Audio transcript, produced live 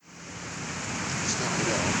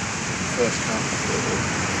first carpet.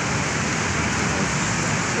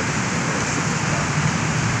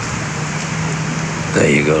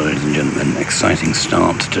 There you go, ladies and gentlemen. Exciting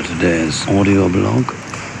start to today's audio blog.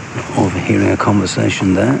 Overhearing a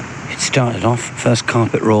conversation there. It started off, first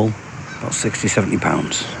carpet roll, about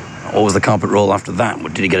 £60-70. What was the carpet roll after that?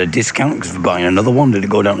 Did he get a discount because of buying another one? Did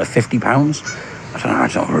it go down to £50? I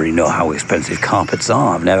don't really know how expensive carpets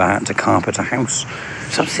are. I've never had to carpet a house.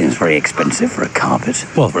 So it seems very expensive for a carpet.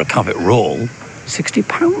 Well, for a carpet roll,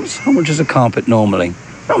 £60? How much is a carpet normally?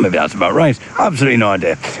 Oh, maybe that's about right. Absolutely no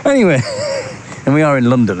idea. Anyway, and we are in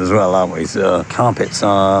London as well, aren't we? So carpets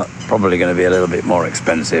are probably going to be a little bit more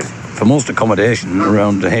expensive. For most accommodation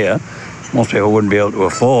around here, most people wouldn't be able to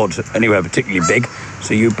afford anywhere particularly big,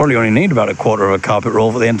 so you probably only need about a quarter of a carpet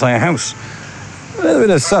roll for the entire house. A little bit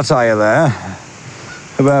of satire there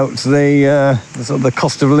about the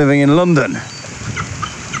cost of living in London.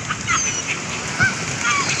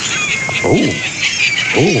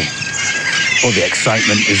 Oh, the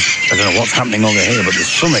excitement is, I don't know what's happening over here, but there's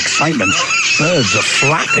some excitement. Birds are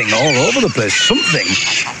flapping all over the place. Something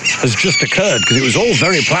has just occurred, because it was all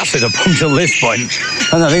very placid up until this point.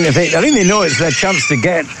 And I think they know it's their chance to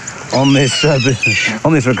get on this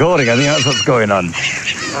recording. I think that's what's going on.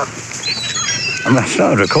 And I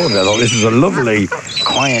started recording, I thought this was a lovely,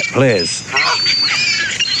 quiet place.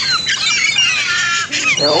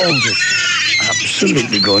 They're all just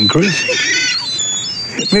absolutely going crazy.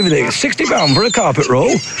 Maybe they get £60 for a carpet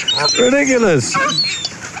roll. Ridiculous.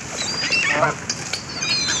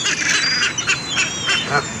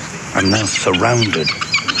 I'm now surrounded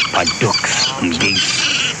by ducks and geese.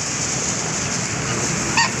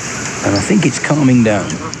 And I think it's calming down.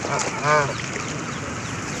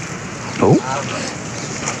 Oh,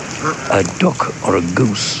 a duck or a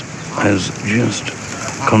goose has just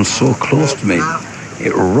come so close to me,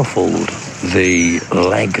 it ruffled the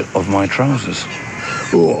leg of my trousers.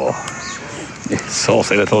 Oh,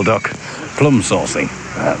 saucy little duck, plum saucy.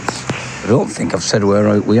 I don't think I've said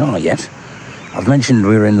where we are yet. I've mentioned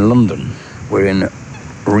we're in London. We're in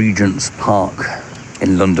Regent's Park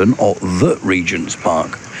in London, or the Regent's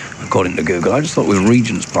Park, according to Google. I just thought it was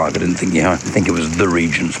Regent's Park. I didn't think it was the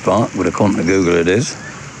Regent's Park, but according to Google it is.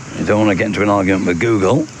 I don't want to get into an argument with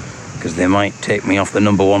Google, because they might take me off the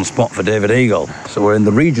 #1 spot for David Eagle. So we're in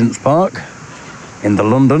the Regent's Park in the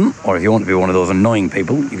London, or if you want to be one of those annoying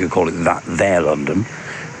people, you could call it that there London.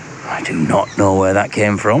 I do not know where that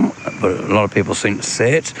came from, but a lot of people seem to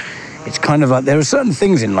say it. It's kind of like, there are certain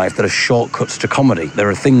things in life that are shortcuts to comedy. There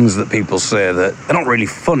are things that people say that they're not really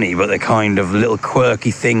funny, but they're kind of little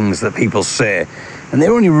quirky things that people say. And they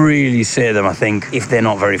only really say them, I think, if they're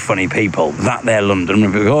not very funny people. That there London.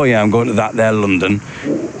 And people go, oh yeah, I'm going to that there London.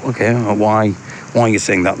 Okay, well, why are you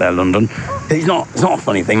saying that there London? It's not a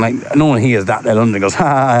funny thing. Like, no one hears that there London goes,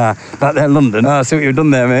 ha, that there London. I see what you've done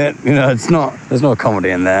there, mate. You know, there's no comedy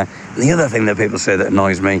in there. And the other thing that people say that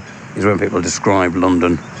annoys me is when people describe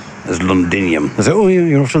London as Londinium. They say, oh,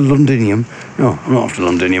 you're off to Londinium. No, I'm not off to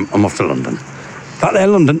Londinium. I'm off to London. That there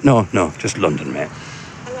London? No, just London, mate.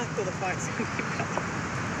 I like all the fights we keep up.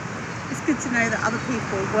 It's good to know that other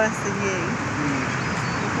people worse than you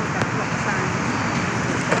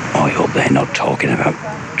Oh, I hope they're not talking about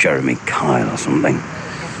Jeremy Kyle or something.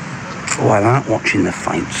 Oh, I like watching the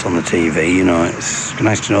fights on the TV, you know. It's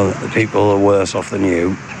nice to know that the people are worse off than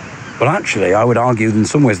you. But actually, I would argue in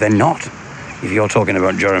some ways they're not. If you're talking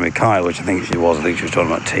about Jeremy Kyle, which I think she was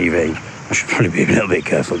talking about TV, I should probably be a little bit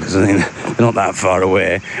careful, because I think they're not that far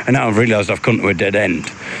away. And now I've realised I've come to a dead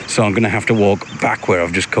end. So I'm going to have to walk back where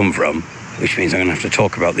I've just come from, which means I'm going to have to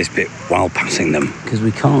talk about this bit while passing them, because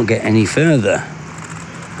we can't get any further,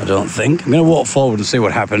 I don't think. I'm going to walk forward and see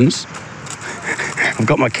what happens. I've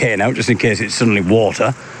got my cane out just in case it's suddenly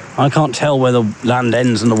water. I can't tell where the land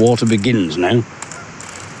ends and the water begins now.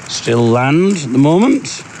 Still land at the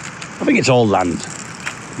moment. I think it's all land.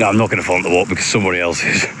 No, I'm not going to fall into the water because somebody else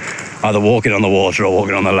is either walking on the water or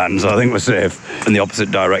walking on the land, so I think we're safe. In the opposite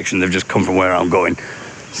direction, they've just come from where I'm going.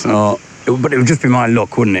 So, but it would just be my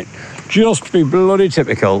luck, wouldn't it? Just be bloody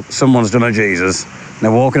typical. Someone's done a Jesus. They're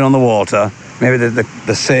walking on the water. Maybe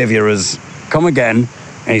the Saviour has come again,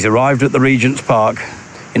 and he's arrived at the Regent's Park.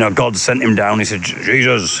 You know, God sent him down. He said,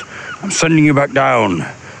 Jesus, I'm sending you back down.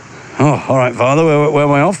 Oh, all right, Father, where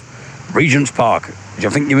am I off? Regent's Park. Do you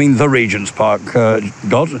think you mean the Regent's Park, God?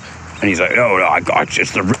 And he's like, no,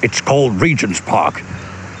 it's called Regent's Park.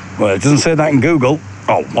 Well, it doesn't say that in Google.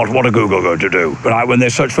 Oh, what are Google going to do? But when they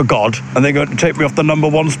search for God, and they're going to take me off the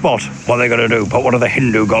 #1 spot, what are they going to do? Put one of the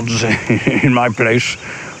Hindu gods in my place?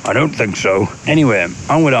 I don't think so. Anyway,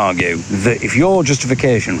 I would argue that if your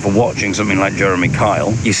justification for watching something like Jeremy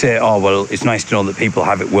Kyle, you say, oh, well, it's nice to know that people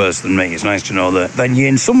have it worse than me. It's nice to know that. Then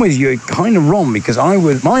in some ways you're kind of wrong, because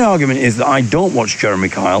my argument is that I don't watch Jeremy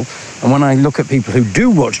Kyle. And when I look at people who do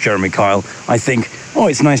watch Jeremy Kyle, I think, oh,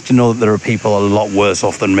 it's nice to know that there are people a lot worse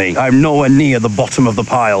off than me. I'm nowhere near the bottom of the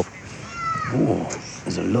pile. Oh,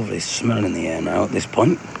 there's a lovely smell in the air now at this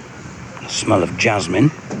point. The smell of jasmine.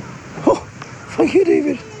 Oh, thank you,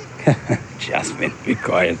 David. Jasmine, be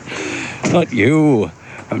quiet. Not you.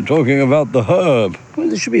 I'm talking about the herb. Well,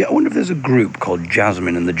 there should be. I wonder if there's a group called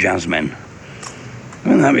Jasmine and the Jasmine.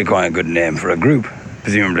 Well, that'd be quite a good name for a group.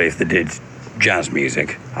 Presumably, if they did jazz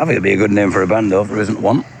music. I think it'd be a good name for a band, though, if there isn't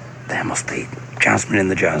one. There must be. Jasmine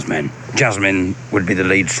and the Jasmine. Jasmine would be the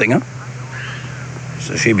lead singer.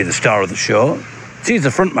 So she'd be the star of the show. She's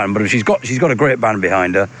the front man, but if she's got a great band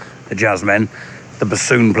behind her, the Jasmine. The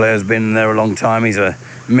bassoon player's been there a long time. He's a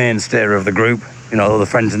mainstay of the group. You know, all the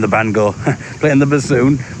friends in the band go, playing the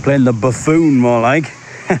bassoon, playing the buffoon more like.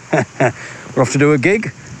 We're off to do a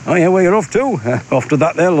gig. Oh yeah, where you're off to? Off to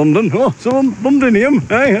that there, London. Oh, some Londonium.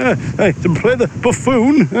 Hey, to play the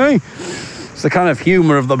buffoon. Hey. It's the kind of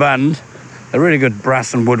humour of the band. They're really good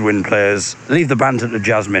brass and woodwind players. Leave the band to the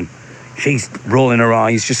Jasmine. She's rolling her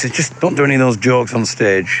eyes, just don't do any of those jokes on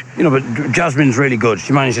stage. You know, but Jasmine's really good.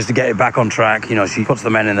 She manages to get it back on track. You know, she puts the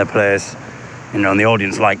men in their place. You know, and the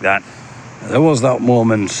audience like that. There was that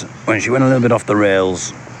moment when she went a little bit off the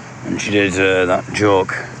rails and she did that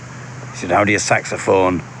joke. She said, how do you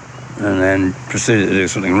saxophone? And then proceeded to do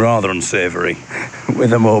something rather unsavoury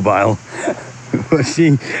with a mobile. But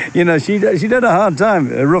she had a hard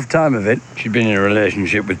time, a rough time of it. She'd been in a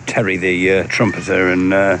relationship with Terry, the trumpeter,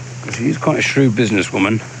 and she's quite a shrewd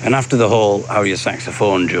businesswoman. And after the whole how do you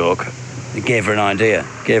saxophone joke, it gave her an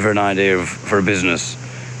idea for a business.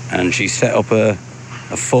 And she set up a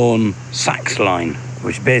phone sax line,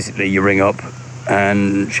 which basically you ring up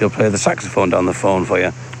and she'll play the saxophone down the phone for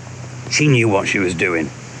you. She knew what she was doing.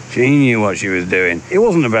 It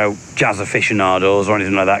wasn't about jazz aficionados or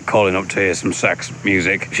anything like that calling up to hear some sax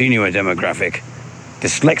music. She knew her demographic.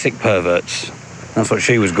 Dyslexic perverts. That's what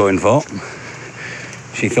she was going for.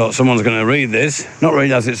 She thought someone's going to read this, not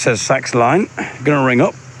read as it says sax line, going to ring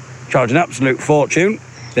up, charge an absolute fortune.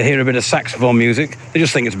 They hear a bit of saxophone music. They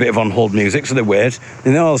just think it's a bit of on-hold music, so they wait.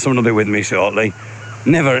 They know, oh, someone will be with me shortly.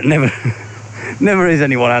 Never is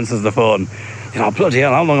anyone answers the phone. You know, bloody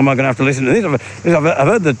hell, how long am I going to have to listen to this? I've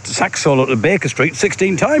heard the sax solo at Baker Street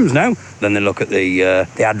 16 times now. Then they look at the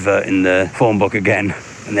advert in the phone book again,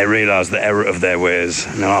 and they realise the error of their ways.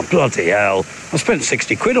 No, bloody hell, I spent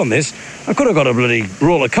 60 quid on this. I could have got a bloody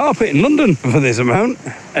roller carpet in London for this amount.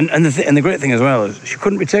 And the great thing as well is she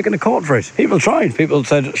couldn't be taken to court for it. People tried. People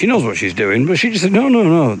said she knows what she's doing, but she just said,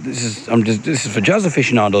 no. This is for jazz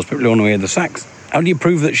aficionados, people who want to hear the sax. How do you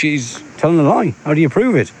prove that she's telling a lie? How do you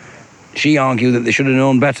prove it? She argued that they should have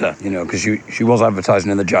known better, you know, because she was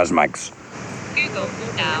advertising in the jazz mags. Google,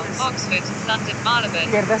 now, Oxford, London,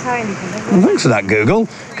 Marylebone. Well, thanks for that, Google.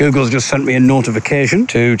 Google's just sent me a notification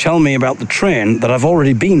to tell me about the train that I've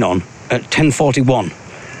already been on at 10:41,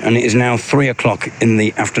 and it is now 3 o'clock in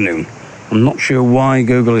the afternoon. I'm not sure why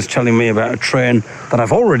Google is telling me about a train that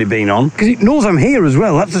I've already been on, because it knows I'm here as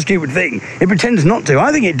well. That's the stupid thing. It pretends not to.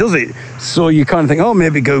 I think it does it. So you kind of think, oh,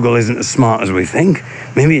 maybe Google isn't as smart as we think.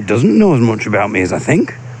 Maybe it doesn't know as much about me as I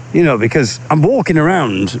think. You know, because I'm walking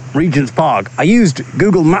around Regent's Park. I used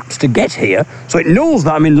Google Maps to get here, so it knows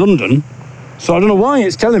that I'm in London. So I don't know why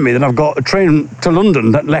it's telling me that I've got a train to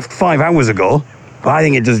London that left 5 hours ago. But I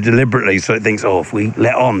think it does deliberately, so it thinks, oh, if we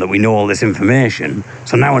let on that we know all this information,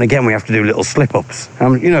 so now and again we have to do little slip-ups.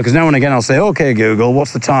 You know, because now and again I'll say, OK, Google,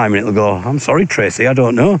 what's the time? And it'll go, I'm sorry, Tracy, I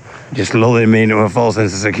don't know. Just lulling me into a false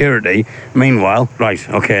sense of security. Meanwhile, right,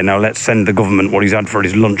 OK, now let's send the government what he's had for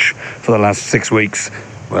his lunch for the last 6 weeks.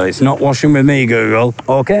 Well, it's not washing with me, Google.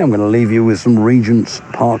 OK, I'm going to leave you with some Regent's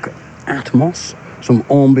Park atmos, some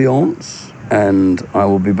ambiance, and I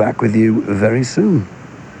will be back with you very soon.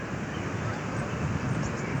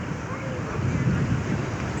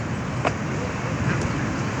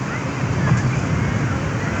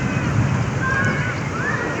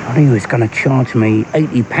 He was going to charge me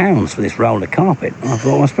 £80 for this roller carpet. I thought,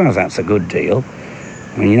 well, I suppose that's a good deal.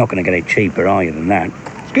 I mean, you're not going to get it cheaper, are you, than that?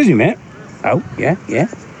 Excuse me, mate. Oh, yeah.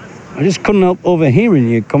 I just couldn't help overhearing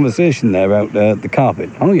your conversation there about the carpet.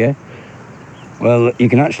 Oh, yeah. Well, you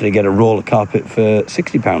can actually get a roller carpet for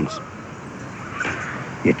 £60.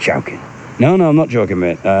 You're joking. No, I'm not joking,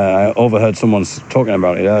 mate. I overheard someone talking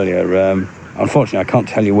about it earlier. Unfortunately, I can't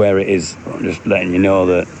tell you where it is. I'm just letting you know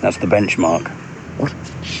that that's the benchmark. What?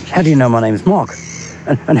 How do you know my name's Mark?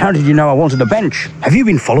 And how did you know I wanted a bench? Have you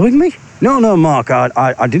been following me? No, Mark.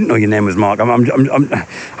 I didn't know your name was Mark.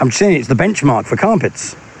 I'm saying it's the benchmark for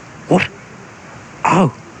carpets. What?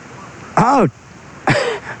 Oh.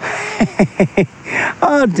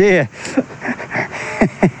 Oh dear.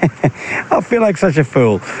 I feel like such a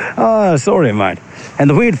fool. Oh, sorry, mate. And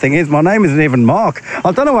the weird thing is, my name isn't even Mark.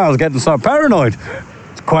 I don't know why I was getting so paranoid.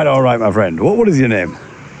 It's quite all right, my friend. What is your name?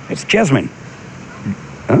 It's Jasmine.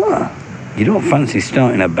 Ah, you don't fancy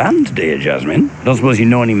starting a band, do you, Jasmine? I don't suppose you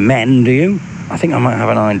know any men, do you? I think I might have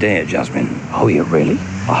an idea, Jasmine. Oh, you really?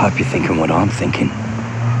 I hope you're thinking what I'm thinking.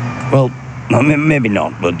 Well, maybe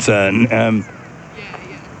not, but, Yeah.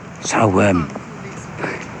 So, It's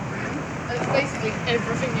basically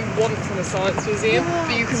everything you want from a science museum,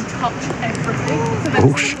 but you can touch everything.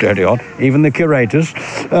 oh, steady on. Even the curators.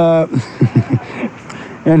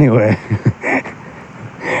 Anyway,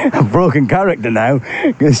 a broken character now,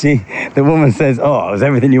 because the woman says, oh, it was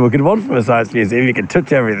everything you could want from a science museum, you can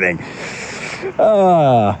touch everything.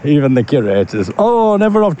 Ah, even the curators. Oh,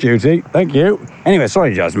 never off duty. Thank you. Anyway,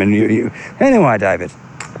 sorry, Jasmine. Anyway, David,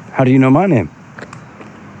 how do you know my name?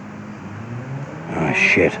 Oh,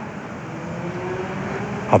 shit.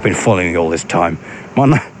 I've been following you all this time. My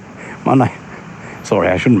name... Sorry,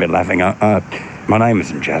 I shouldn't be laughing. My name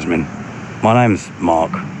isn't Jasmine. My name's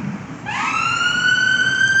Mark.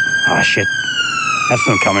 Oh, shit. That's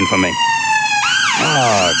them coming for me.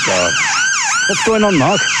 Oh, God. What's going on,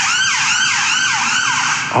 Mark?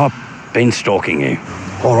 I've been stalking you.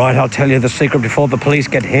 All right, I'll tell you the secret before the police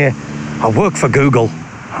get here. I work for Google.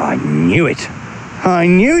 I knew it. I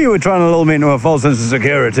knew you were trying to lull me into a false sense of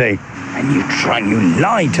security. And you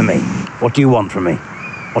lied to me. What do you want from me?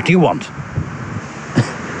 What do you want?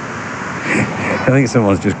 I think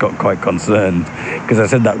someone's just got quite concerned because I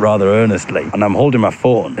said that rather earnestly. And I'm holding my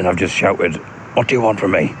phone and I've just shouted, what do you want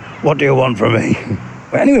from me? What do you want from me?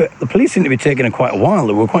 But anyway, the police seem to be taking quite a while.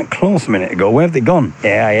 They were quite close a minute ago. Where have they gone?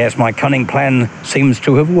 Yes, my cunning plan seems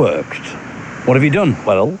to have worked. What have you done?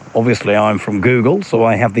 Well, obviously I'm from Google, so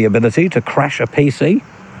I have the ability to crash a PC.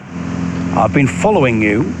 I've been following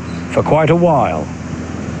you for quite a while.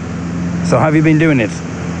 So how have you been doing it?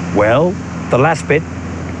 Well, the last bit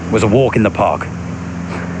was a walk in the park.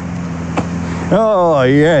 Oh,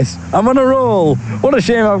 yes, I'm on a roll. What a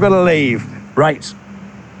shame I've got to leave. Right,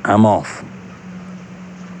 I'm off.